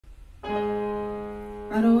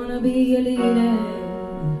I don't wanna be your leader,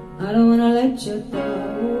 I don't wanna let you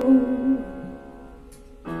down.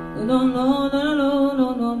 No, no, no, no,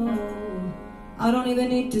 no, no, no. I don't even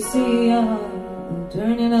need to see ya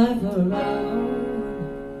turn your life around.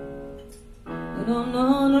 No,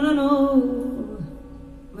 no, no, no, no.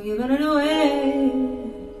 But you better know it,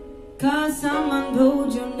 'cause someone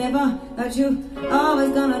told you never, that you always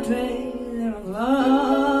gonna trade the wrong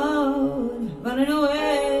road. Running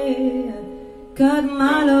away, cut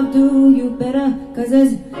my love do you better, 'cause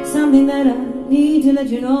there's something that I need to let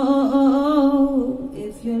you know.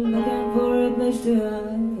 If you're looking for a place to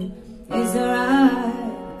hide, it's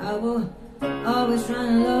alright, I will always try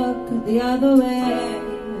and look the other way.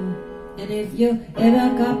 And if you ever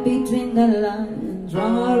got between the lines,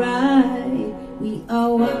 wrong or right, we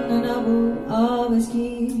are one and I will always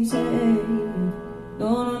keep you safe.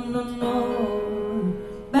 No, no, no, no.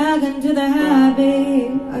 Back into the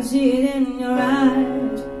habit, I see it in your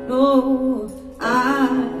eyes. No,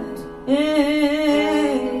 eyes,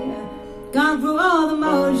 yeah. Gone through all the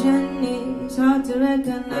motion, it's hard to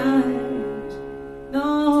recognize.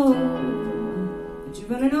 No, but you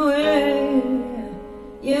better know it.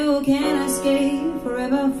 You can't escape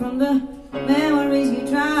forever from the memories you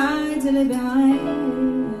tried to leave behind.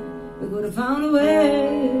 We could have found a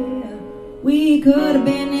way, we could have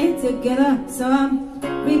been it together. So I'm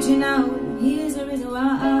reaching out, here's the reason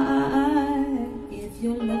why. If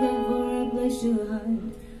you're looking for a place to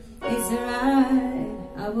hide, it's alright,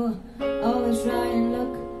 I will always try and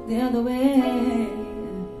look the other way.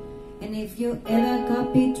 And if you ever caught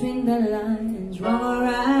between the lines, wrong or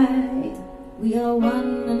right, we are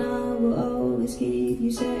one and I will always keep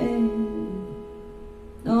you safe.